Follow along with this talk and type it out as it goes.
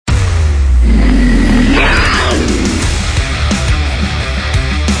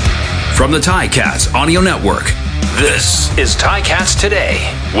From the Ticats Audio Network, this is Ticats Today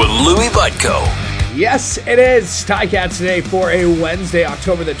with Louis Butko. Yes, it is Ticats Today for a Wednesday,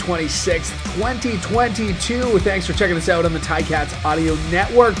 October the 26th, 2022. Thanks for checking us out on the Ticats Audio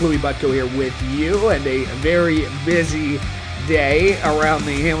Network. Louis Butko here with you, and a very busy day around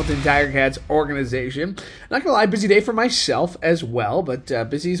the Hamilton Tiger Cats organization. Not gonna lie, busy day for myself as well, but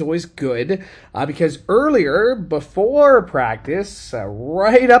busy is always good because earlier, before practice,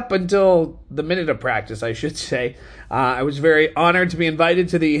 right up until the minute of practice, I should say, I was very honored to be invited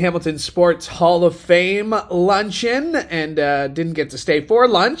to the Hamilton Sports Hall of Fame luncheon and didn't get to stay for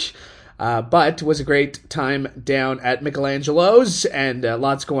lunch. But it was a great time down at Michelangelo's and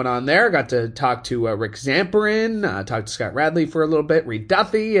lots going on there. Got to talk to Rick Zamperin, talked to Scott Radley for a little bit, Reed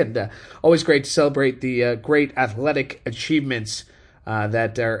Duffy, and always great to celebrate the great athletic achievements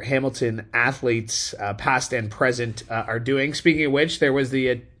that our Hamilton athletes, past and present, are doing. Speaking of which, there was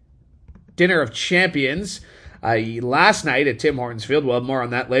the Dinner of Champions last night at Tim Hortons Field. We'll have more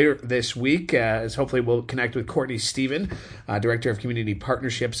on that later this week, as hopefully we'll connect with Courtney Stephen, Director of Community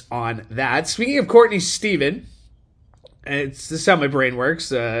Partnerships, on that. Speaking of Courtney Stephen, this is how my brain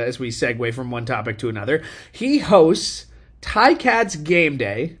works as we segue from one topic to another. He hosts Ticats Game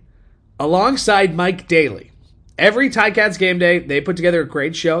Day alongside Mike Daly. Every Ticats Game Day, they put together a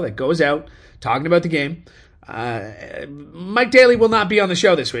great show that goes out talking about the game. Mike Daly will not be on the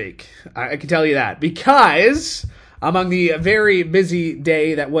show this week. I can tell you that, because among the very busy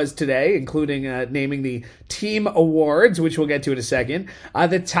day that was today, including naming the team awards, which we'll get to in a second,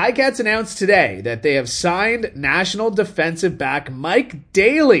 the Ticats announced today that they have signed national defensive back Mike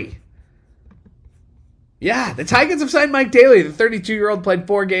Daly. Yeah, the Ticats have signed Mike Daly. The 32-year-old played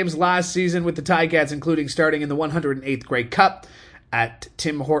 4 games last season with the Ticats, including starting in the 108th Grey Cup at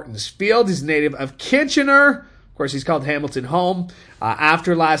Tim Hortons Field. He's a native of Kitchener. Of course, he's called Hamilton home.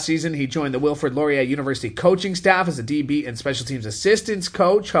 After last season, he joined the Wilfrid Laurier University coaching staff as a DB and special teams assistance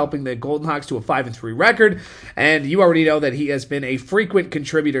coach, helping the Golden Hawks to a 5-3 record. And you already know that he has been a frequent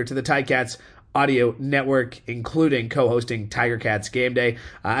contributor to the Ticats Audio Network, including co-hosting Tiger Cats Game Day.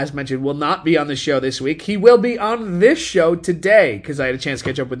 As mentioned, will not be on the show this week. He will be on this show today, because I had a chance to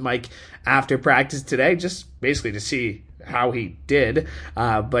catch up with Mike after practice today, just basically to see how he did.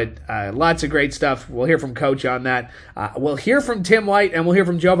 But lots of great stuff. We'll hear from Coach on that. We'll hear from Tim White, and we'll hear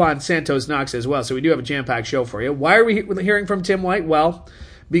from Jovan Santos Knox as well. So we do have a jam-packed show for you. Why are we hearing from Tim White? Well,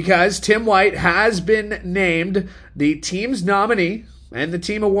 because Tim White has been named the team's nominee and the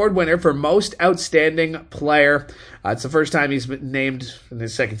team award winner for most outstanding player. It's the first time he's been named in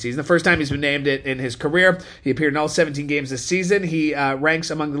his second season. The first time he's been named it in his career. He appeared in all 17 games this season. He ranks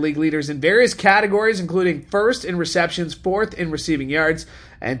among the league leaders in various categories, including first in receptions, fourth in receiving yards,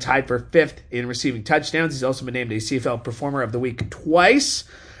 and tied for fifth in receiving touchdowns. He's also been named a CFL Performer of the Week twice.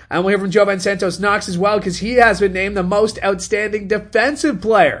 And we'll hear from Jovan Santos Knox as well, because he has been named the most outstanding defensive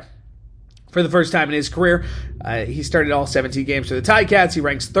player for the first time in his career. He started all 17 games for the Ticats. He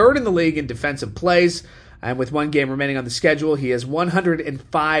ranks third in the league in defensive plays. And with 1 game remaining on the schedule, he has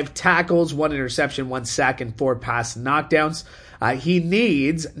 105 tackles, 1 interception, 1 sack, and 4 pass knockdowns. He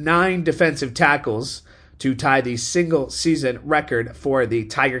needs 9 defensive tackles to tie the single-season record for the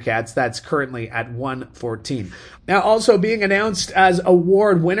Tiger Cats. That's currently at 114. Now, also being announced as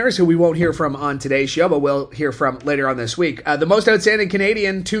award winners, who we won't hear from on today's show, but we'll hear from later on this week. The most outstanding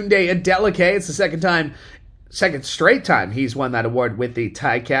Canadian, Tunde Adeleke. It's the second straight time he's won that award with the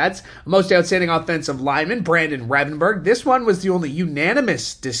Ticats. Most outstanding offensive lineman, Brandon Revenberg. This one was the only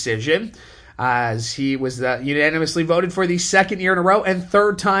unanimous decision, as he was unanimously voted for the second year in a row and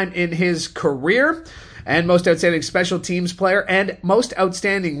third time in his career. And most outstanding special teams player and most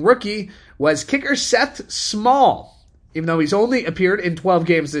outstanding rookie was kicker Seth Small. Even though he's only appeared in 12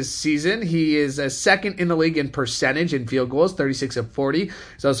 games this season, he is second in the league in percentage in field goals, 36 of 40.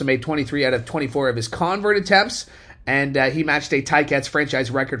 He's also made 23 out of 24 of his convert attempts. And he matched a Ticats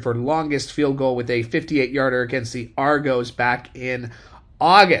franchise record for longest field goal with a 58-yarder against the Argos back in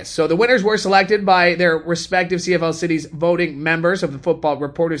August. So the winners were selected by their respective CFL cities voting members of the Football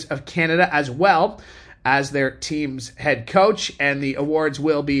Reporters of Canada, as well as their team's head coach. And the awards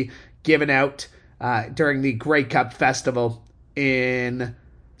will be given out during the Grey Cup Festival in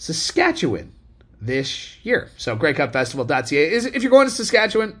Saskatchewan this year. So greycupfestival.ca is if you're going to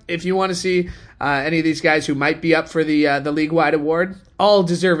Saskatchewan, if you want to see any of these guys who might be up for the league-wide award, all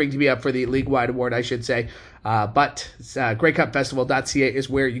deserving to be up for the league-wide award, I should say. But greycupfestival.ca is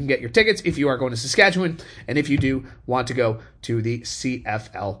where you can get your tickets if you are going to Saskatchewan, and if you do want to go to the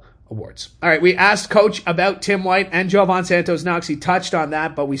CFL Awards. All right, we asked Coach about Tim White and Jovan Santos Knox. He touched on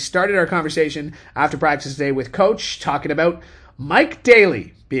that, but we started our conversation after practice today with Coach talking about Mike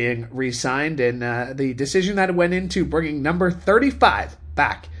Daly being re-signed, and the decision that went into bringing number 35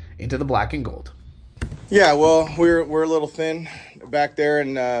 back into the black and gold. Yeah, well, we're a little thin back there,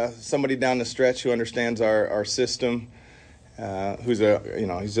 and somebody down the stretch who understands our system, who's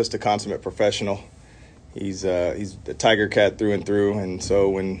he's just a consummate professional. He's a Tiger Cat through and through, and so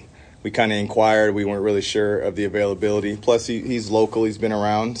when we kind of inquired, we weren't really sure of the availability. Plus, he's local, he's been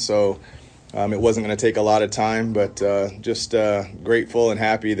around, so it wasn't going to take a lot of time, but just grateful and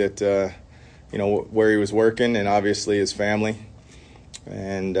happy that where he was working, and obviously his family,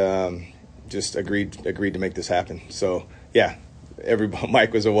 and just agreed to make this happen. So yeah,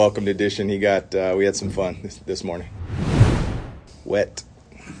 Mike was a welcomed addition. We had some fun this morning. Wet.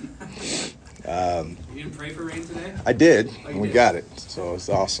 You didn't pray for rain today? I did. Oh, we did? got it, so it's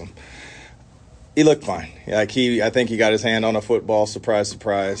awesome. He looked fine. I think he got his hand on a football. Surprise,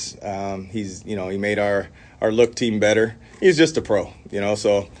 surprise. He made our look team better. He's just a pro,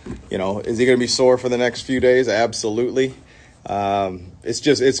 So, is he going to be sore for the next few days? Absolutely.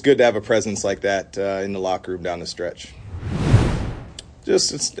 It's good to have a presence like that in the locker room down the stretch.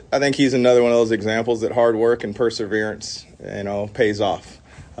 I think he's another one of those examples that hard work and perseverance, pays off.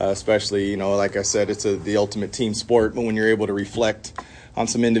 Especially, like I said, it's the ultimate team sport. But when you're able to reflect on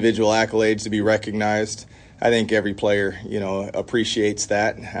some individual accolades to be recognized, I think every player, appreciates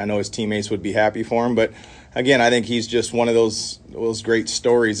that. I know his teammates would be happy for him. But, again, I think he's just one of those great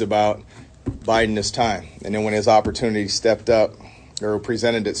stories about biding his time. And then when his opportunity stepped up, or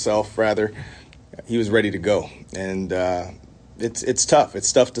presented itself, rather, he was ready to go. And it's tough.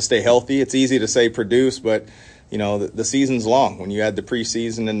 It's tough to stay healthy. It's easy to say produce, but the season's long. When you add the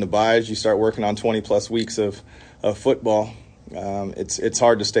preseason and the byes, you start working on 20-plus weeks of football. It's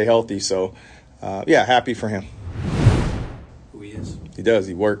hard to stay healthy. So, happy for him. Who he is. He does.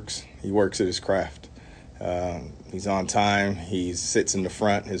 He works. He works at his craft. He's on time. He sits in the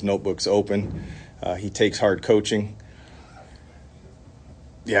front. His notebook's open. He takes hard coaching.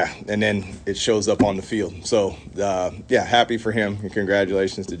 Yeah, and then it shows up on the field. So, happy for him. And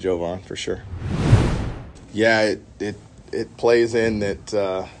congratulations to Jovan for sure. Yeah, it plays in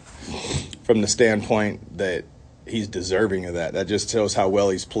that from the standpoint that he's deserving of that. That just shows how well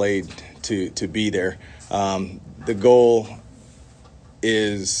he's played to be there. The goal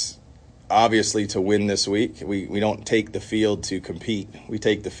is obviously to win this week. We don't take the field to compete. We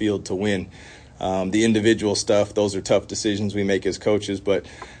take the field to win. The individual stuff, those are tough decisions we make as coaches, but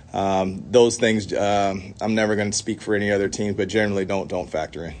those things I'm never going to speak for any other team, but generally don't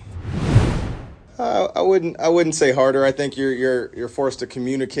factor in. I wouldn't say harder. I think you're forced to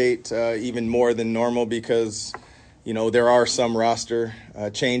communicate even more than normal because there are some roster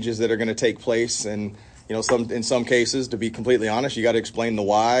changes that are going to take place, and in some cases, to be completely honest, you got to explain the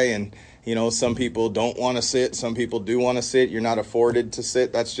why. And some people don't want to sit, some people do want to sit. You're not afforded to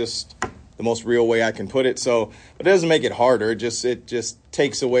sit. That's just the most real way I can put it. So it doesn't make it harder. It just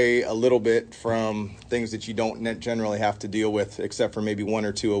takes away a little bit from things that you don't generally have to deal with, except for maybe one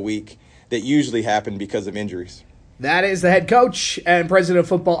or two a week that usually happen because of injuries. That is the head coach and president of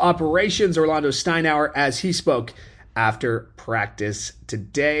football operations, Orlando Steinauer, as he spoke after practice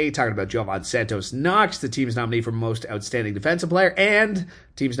today, talking about Jovan Santos-Knox, the team's nominee for most outstanding defensive player, and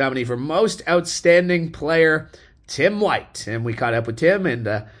team's nominee for most outstanding player, Tim White. And we caught up with Tim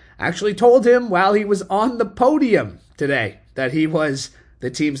and actually told him while he was on the podium today that he was the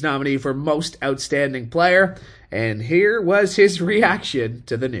team's nominee for most outstanding player. And here was his reaction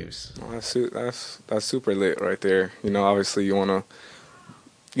to the news. That's super lit right there. Obviously you want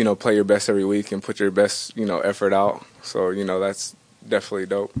to, play your best every week and put your best, effort out. So, that's definitely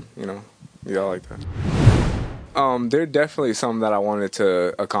dope. I like that. There are definitely some that I wanted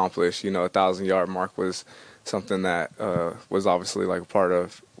to accomplish. 1,000-yard mark was something that was obviously like a part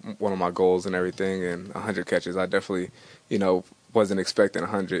of one of my goals and everything. And 100 catches, I definitely, wasn't expecting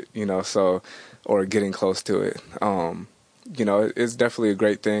 100, or getting close to it. It's definitely a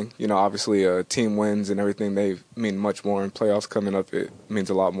great thing. Obviously team wins and everything, they mean much more. In playoffs coming up, it means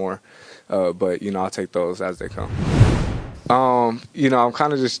a lot more. But, I'll take those as they come. I'm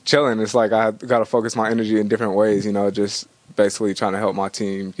kind of just chilling. It's like I got to focus my energy in different ways, just basically trying to help my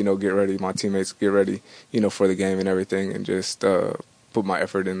team, get ready, my teammates get ready, for the game and everything, and just put my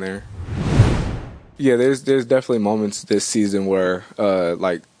effort in there. Yeah, there's definitely moments this season where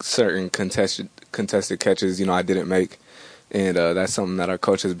like certain contested catches, I didn't make. And that's something that our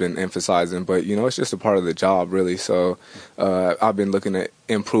coach has been emphasizing. But, it's just a part of the job, really. So I've been looking to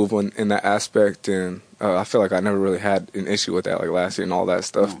improve in that aspect. And I feel like I never really had an issue with that, like last year and all that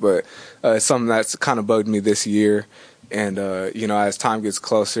stuff. But it's something that's kind of bugged me this year. And, as time gets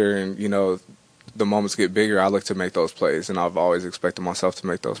closer and, the moments get bigger, I look to make those plays, and I've always expected myself to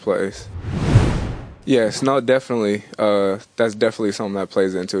make those plays. Yes, no, definitely. That's definitely something that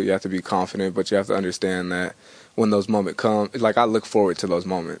plays into it. You have to be confident, but you have to understand that when those moments come, like, I look forward to those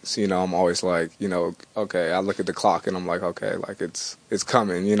moments. You know, I'm always like, you know, okay, I look at the clock and I'm like, okay, like it's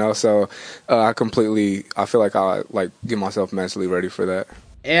coming, you know. So I feel like I get myself mentally ready for that.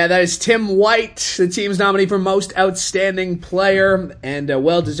 And that is Tim White, the team's nominee for Most Outstanding Player, and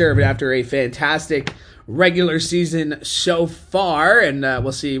well-deserved after a fantastic regular season so far. And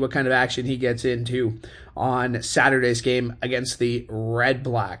we'll see what kind of action he gets into on Saturday's game against the Red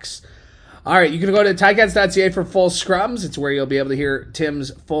Blacks. All right, you can go to ticats.ca for full scrums. It's where you'll be able to hear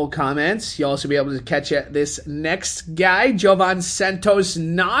Tim's full comments. You'll also be able to catch this next guy, Jovan Santos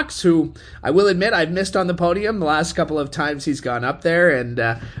Knox, who I will admit I've missed on the podium the last couple of times he's gone up there, and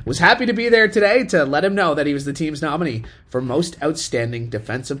was happy to be there today to let him know that he was the team's nominee for Most Outstanding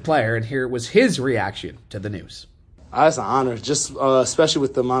Defensive Player. And here was his reaction to the news. It's an honor, just especially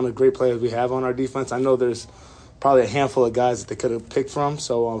with the amount of great players we have on our defense. I know there's probably a handful of guys that they could have picked from.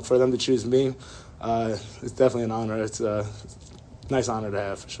 So for them to choose me, it's definitely an honor. It's a nice honor to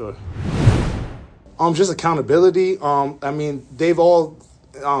have, for sure. Just accountability. I mean, they've all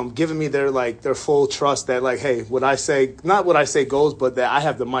given me their full trust that, like, hey, what I say, not what I say goes, but that I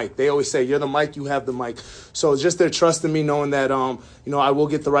have the mic. They always say, you're the mic, you have the mic. So it's just their trust in me, knowing that, I will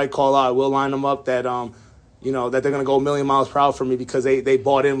get the right call out. I will line them up, that, that they're going to go a million miles per hour for me because they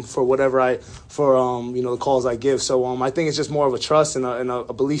bought in for the calls I give. So I think it's just more of a trust and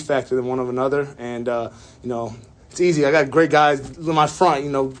a belief factor than one of another. And, it's easy. I got great guys. My front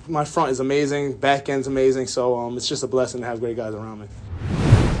is amazing. Back end's amazing. So it's just a blessing to have great guys around me.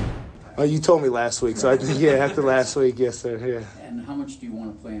 You told me last week. So after last week, yes, sir. Yeah. And how much do you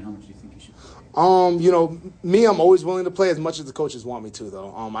want to play and how much do you think you should play? I'm always willing to play as much as the coaches want me to,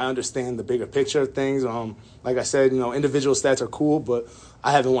 though. I understand the bigger picture of things. Like I said, individual stats are cool, but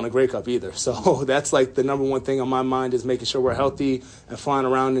I haven't won a Grey Cup either. So that's like the number one thing on my mind is making sure we're healthy and flying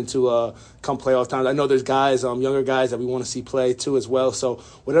around into come playoff times. I know there's guys, younger guys that we want to see play too as well. So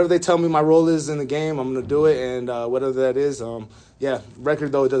whatever they tell me my role is in the game, I'm going to do it. And whatever that is,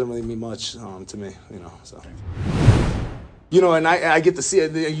 record though, it doesn't really mean much to me, so. And I get to see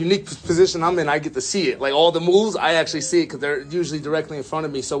it. The unique position I'm in, I get to see it. Like, all the moves, I actually see it because they're usually directly in front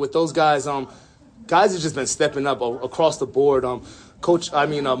of me. So with those guys, guys have just been stepping up across the board. Mo,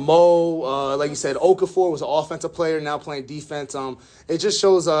 like you said, Okafor was an offensive player, now playing defense. It just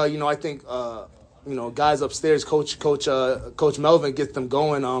shows, I think, guys upstairs, Coach Melvin gets them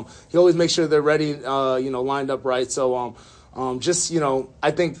going. He always makes sure they're ready, lined up right. So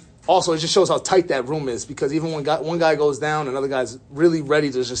I think also it just shows how tight that room is, because even when one guy goes down, another guy's really ready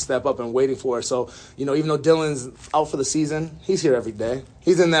to just step up and waiting for it. So, even though Dylan's out for the season, he's here every day.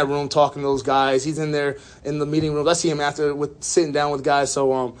 He's in that room talking to those guys. He's in there in the meeting room. I see him after sitting down with guys.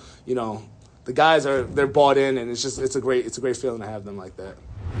 So, the guys they're bought in, and it's a great feeling to have them like that.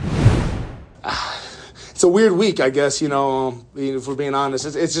 It's a weird week, I guess, if we're being honest.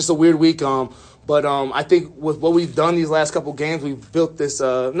 It's just a weird week. But I think with what we've done these last couple games, we've built this,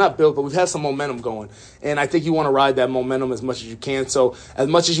 but we've had some momentum going. And I think you want to ride that momentum as much as you can. So as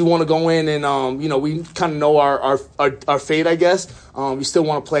much as you want to go in and, we kind of know our fate, I guess, you still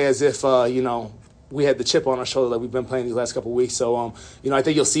want to play as if, we had the chip on our shoulder that we've been playing these last couple of weeks. So, I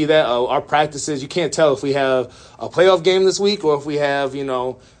think you'll see that. Our practices, you can't tell if we have a playoff game this week or if we have,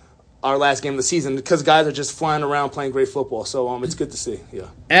 our last game of the season, because guys are just flying around playing great football. So it's good to see. Yeah.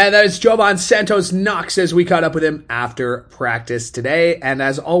 And that is Jovan Santos Knox as we caught up with him after practice today. And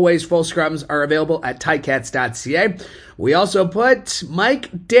as always, full scrums are available at ticats.ca. We also put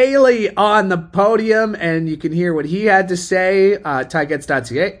Mike Daly on the podium, and you can hear what he had to say,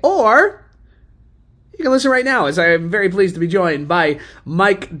 ticats.ca, or you can listen right now, as I am very pleased to be joined by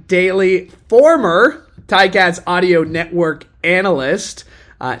Mike Daly, former Ticats Audio Network analyst,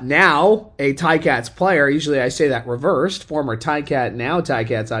 now a Ticats player. Usually I say that reversed. Former Ticat, now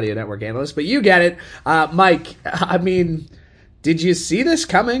Ticats Audio Network analyst. But you get it. Mike, I mean, did you see this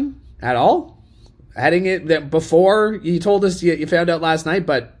coming at all? Heading it before you told us you found out last night,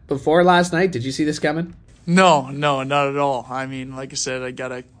 but before last night, did you see this coming? No, not at all. I mean, like I said, I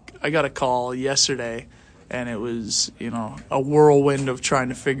got a call yesterday, and it was, a whirlwind of trying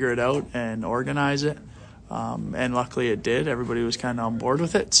to figure it out and organize it. And luckily it did. Everybody was kind of on board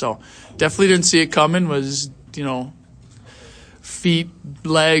with it. So definitely didn't see it coming. Was, feet,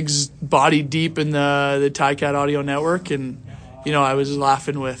 legs, body deep in the Ticat Audio Network. And, I was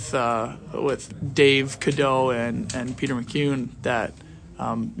laughing with Dave Cadeau and Peter McCune that,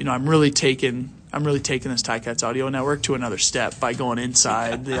 I'm really taking I'm really taking this Ticats Audio Network to another step by going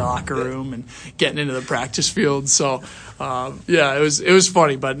inside the locker room and getting into the practice field. So, it was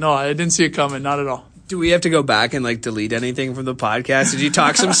funny, but no, I didn't see it coming, not at all. Do we have to go back and like delete anything from the podcast? Did you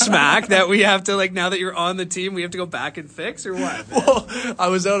talk some smack that we have to like, now that you're on the team, we have to go back and fix, or what? Well, I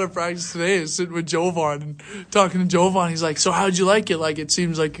was out at practice today, sitting with Jovan and talking to Jovan. He's like, "So how'd you like it? Like, it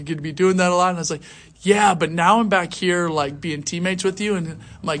seems like you could be doing that a lot." And I was like, "Yeah, but now I'm back here like being teammates with you." And I'm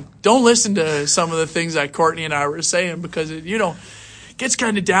like, "Don't listen to some of the things that Courtney and I were saying because it, gets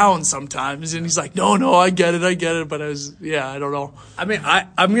kind of down sometimes." And he's like, No, I get it. But I don't know. I mean, I'm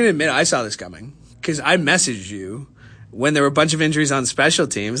going to admit I saw this coming. Because I messaged you when there were a bunch of injuries on special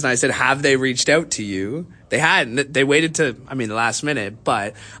teams, and I said, have they reached out to you? They hadn't. They waited to, the last minute.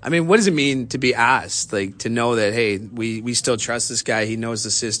 But, what does it mean to be asked? Like, to know that, hey, we still trust this guy. He knows the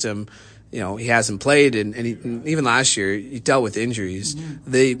system. He hasn't played. And even last year, he dealt with injuries.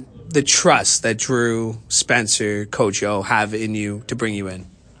 Mm-hmm. The trust that Drew, Spencer, Coach O have in you to bring you in.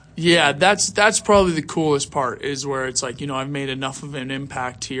 Yeah, that's probably the coolest part, is where it's like, I've made enough of an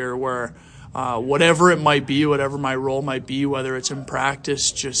impact here where – whatever it might be, whatever my role might be, whether it's in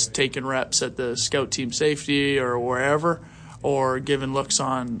practice, just taking reps at the scout team safety or wherever, or giving looks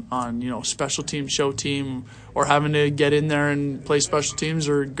on special team, show team, or having to get in there and play special teams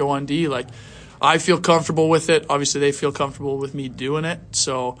or go on D. Like, I feel comfortable with it. Obviously, they feel comfortable with me doing it,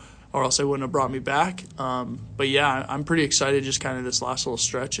 so or else they wouldn't have brought me back. But yeah, I'm pretty excited just kind of this last little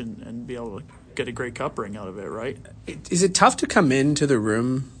stretch and be able to get a Grey Cup ring out of it, right? Is it tough to come into the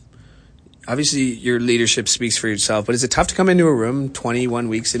room? Obviously, your leadership speaks for yourself, but is it tough to come into a room 21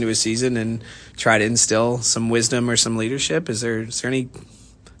 weeks into a season and try to instill some wisdom or some leadership? Is there any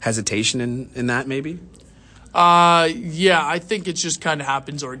hesitation in that maybe? Yeah, I think it just kind of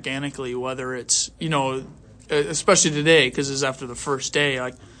happens organically, whether it's, especially today, because it's after the first day.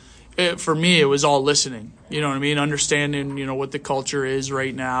 Like, for me, it was all listening, understanding, what the culture is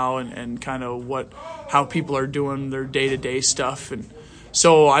right now and kind of how people are doing their day-to-day stuff. And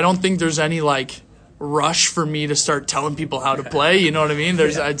so I don't think there's any rush for me to start telling people how to play. You know what I mean?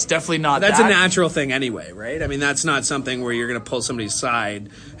 It's definitely not That's a natural thing anyway, right? That's not something where you're going to pull somebody's side.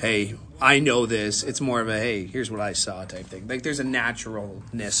 Hey, I know this. It's more of a, hey, here's what I saw type thing. Like, there's a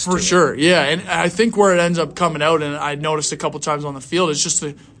naturalness for sure. Yeah, and I think where it ends up coming out, and I noticed a couple times on the field, is just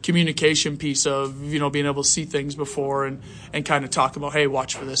the communication piece of, being able to see things before and kind of talk about, hey,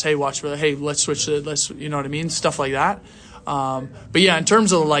 watch for this. Hey, watch for that. Hey, let's switch it. You know what I mean? Stuff like that. But yeah, in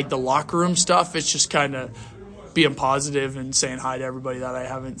terms of the locker room stuff, it's just kind of being positive and saying hi to everybody that I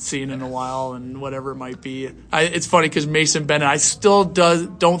haven't seen in a while and whatever it might be. It's funny because Mason Bennett, I still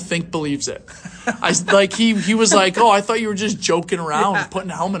don't think believes it. He was like, "Oh, I thought you were just joking around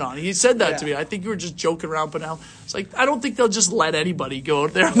putting a helmet on." He said that to me. I think you were just joking around putting a helmet. It's like, I don't think they'll just let anybody go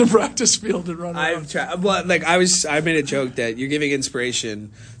out there on the practice field and run around. I've tried. Well, I made a joke that you're giving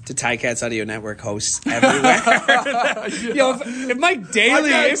inspiration to Ticats Audio Network hosts everywhere. If Mike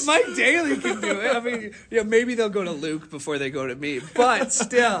Daly can do it, maybe they'll go to Luke before they go to me. But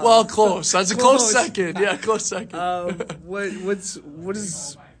still, well, close. That's a close second. Yeah, close second. What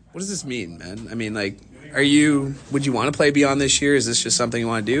does this mean, man? Would you want to play beyond this year? Is this just something you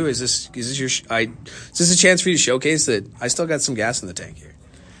want to do? Is this a chance for you to showcase that I still got some gas in the tank here?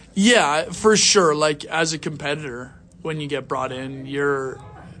 Yeah, for sure. As a competitor, when you get brought in, you're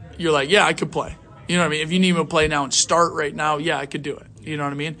like, yeah, I could play. You know what I mean? If you need me to play now and start right now, yeah, I could do it. You know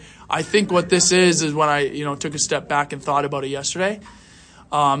what I mean? I think what this is when I, took a step back and thought about it yesterday.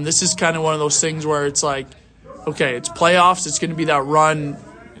 This is kind of one of those things where it's like, okay, it's playoffs. It's going to be that run.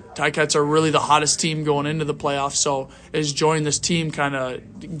 Ticats are really the hottest team going into the playoffs, so is joining this team kind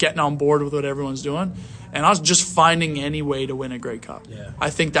of getting on board with what everyone's doing. And I was just finding any way to win a Grey Cup. Yeah. I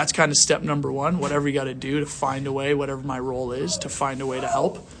think that's kind of step number one, whatever you got to do to find a way, whatever my role is, to find a way to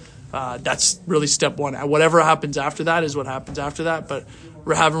help. That's really step one. Whatever happens after that is what happens after that, but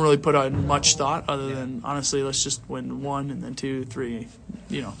we haven't really put on much thought other than, honestly, let's just win 1 and then 2, 3,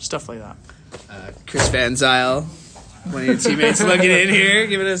 stuff like that. Chris Van Zyl, one of your teammates, looking in here,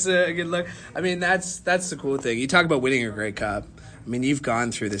 giving us a good look. That's the cool thing. You talk about winning a Grey Cup. You've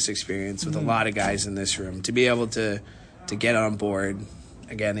gone through this experience with a lot of guys in this room. To be able to get on board,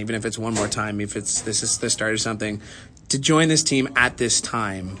 again, even if it's one more time, if this is the start of something, to join this team at this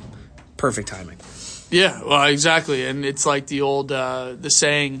time, perfect timing. Yeah, well, exactly. And it's like the old, the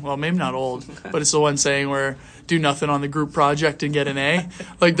saying, well, maybe not old, but it's the one saying where do nothing on the group project and get an A.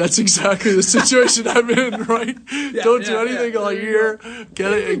 Like, that's exactly the situation I'm in, right? Don't do anything all year.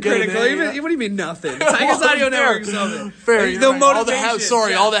 Get an A. What do you mean nothing? Tigers Audio Network. Fair. The Right.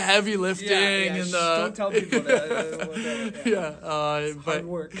 motivation. All the heavy lifting and don't tell people that. but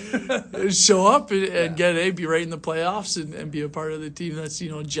work. show up and get an A, be right in the playoffs, and be a part of the team that's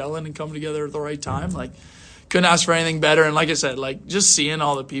gelling and coming together at the right time. Like, couldn't ask for anything better. And like I said, like, just seeing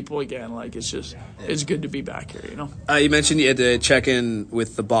all the people again, like, it's good to be back here. You mentioned you had to check in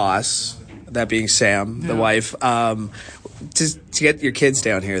with the boss, that being Sam, the wife. To get your kids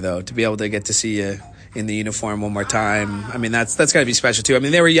down here, though, to be able to get to see you in the uniform one more time. I mean, that's got to be special too. I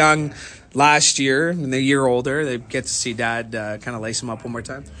mean, they were young last year, and they're a year older. They get to see Dad kind of lace them up one more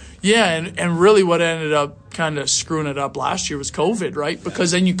time. Yeah, and really what ended up kind of screwing it up last year was COVID, right?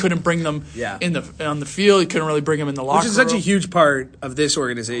 Because then you couldn't bring them on the field. You couldn't really bring them in the locker room. Which is such a huge part of this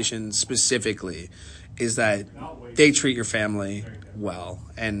organization specifically, is that they treat your family well,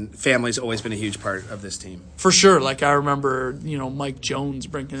 and family's always been a huge part of this team. For sure. Like, I remember, Mike Jones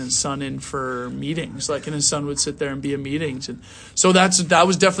bringing his son in for meetings, and his son would sit there and be at meetings. And so that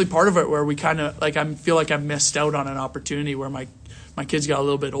was definitely part of it, where we kind of, I feel like I missed out on an opportunity where my kids got a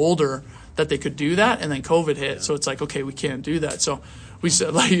little bit older that they could do that, and then COVID hit. So it's like, okay, we can't do that. So we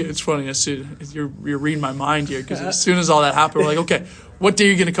said, it's funny, you're reading my mind here, because as soon as all that happened, we're like, okay, what day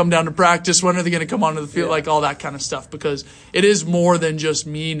are you going to come down to practice? When are they going to come onto the field? Like, all that kind of stuff, because it is more than just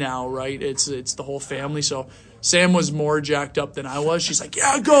me now, right? It's the whole family. So Sam was more jacked up than I was. She's like,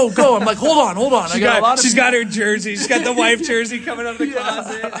 yeah, go. I'm like, hold on. She's got her jersey. She's got the wife jersey coming out of the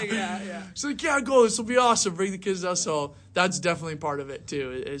closet. Yeah. She's like, yeah, go. This will be awesome. Bring the kids out. So that's definitely part of it,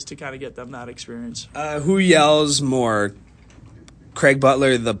 too, is to kind of get them that experience. Who yells more? Craig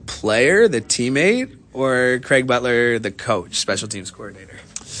Butler, the player, the teammate, or Craig Butler, the coach, special teams coordinator?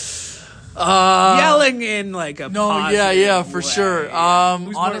 Yelling in like a positive for way. sure.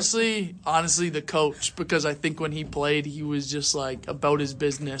 Honestly, the coach, because I think when he played, he was just like about his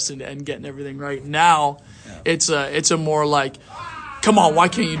business and getting everything right. Now, it's a more like, come on, why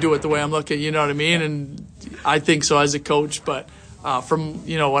can't you do it the way I'm looking? You know what I mean? And I think so as a coach, but from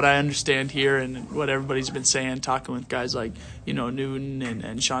what I understand here and what everybody's been saying, talking with guys like Newton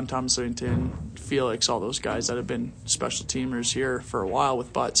and Sean Thompson, Felix, all those guys that have been special teamers here for a while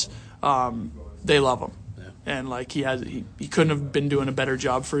with Butts, they love him. And like he couldn't have been doing a better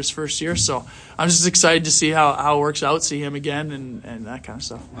job for his first year. So I'm just excited to see how it works out, see him again and that kind of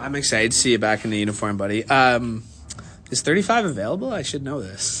stuff. I'm excited to see you back in the uniform, buddy. Is 35 available? I should know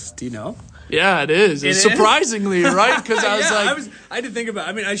this. Do you know? Yeah, it is. Surprisingly, right? Because I was I had to think about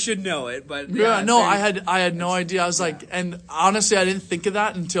it. I mean, I should know it, but I had no idea. I was like, and honestly, I didn't think of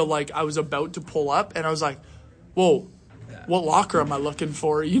that until like I was about to pull up, and I was like, whoa. What locker am I looking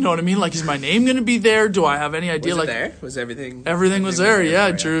for? You know what I mean? Like, is my name going to be there? Do I have any idea? Was it there? Was everything? Everything was there.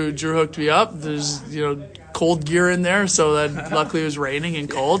 Yeah, Drew hooked me up. There's cold gear in there, so that luckily it was raining and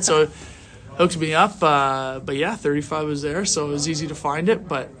cold, so it hooked me up. But yeah, 35 was there, so it was easy to find it.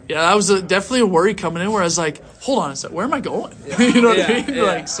 But yeah, that was definitely a worry coming in, where I was like, hold on a second, where am I going? You know what I mean?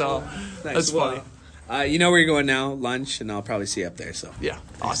 Like, so nice. That's funny. You know where you're going now, lunch, and I'll probably see you up there. So yeah,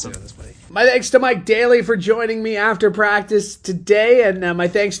 awesome. My thanks to Mike Daly for joining me after practice today, and my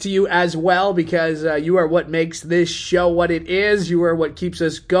thanks to you as well, because you are what makes this show what it is. You are what keeps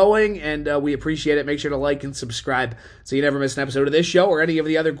us going, and we appreciate it. Make sure to like and subscribe so you never miss an episode of this show or any of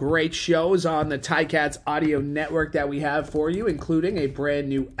the other great shows on the Ticats Audio Network that we have for you, including a brand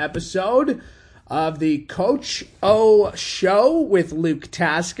new episode of the Coach O Show with Luke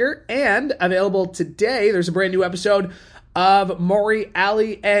Tasker, and available today, there's a brand new episode of Maury,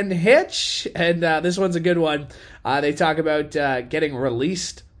 Alley, and Hitch, and this one's a good one. They talk about getting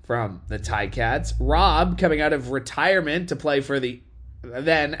released from the Ticats, Rob coming out of retirement to play for the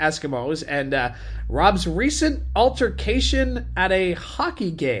then Eskimos, and Rob's recent altercation at a hockey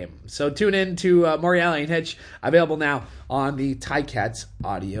game. So tune in to Maury, Alley, and Hitch, available now on the Ticats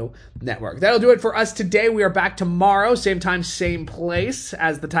Audio Network. That'll do it for us today. We are back tomorrow, same time, same place,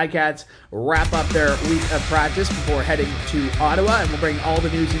 as the Ticats wrap up their week of practice before heading to Ottawa, and we'll bring all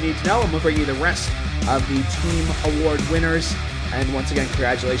the news you need to know, and we'll bring you the rest of the team award winners. And once again,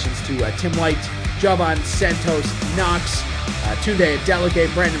 congratulations to Tim White, Jovan Santos Knox, Tunde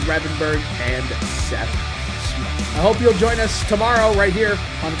Adeleke, Brandon Revenberg, and Seth Smith. I hope you'll join us tomorrow right here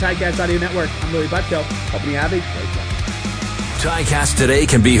on the Ticats Audio Network. I'm Louis Butko. Hoping you have a great day. Ticats Today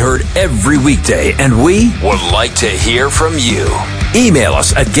can be heard every weekday, and we would like to hear from you. Email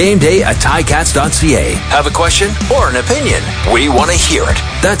us at gameday@ticats.ca. Have a question or an opinion? We want to hear it.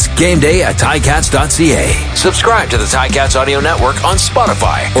 That's gameday@ticats.ca. Subscribe to the Ticats Audio Network on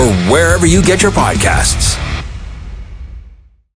Spotify or wherever you get your podcasts.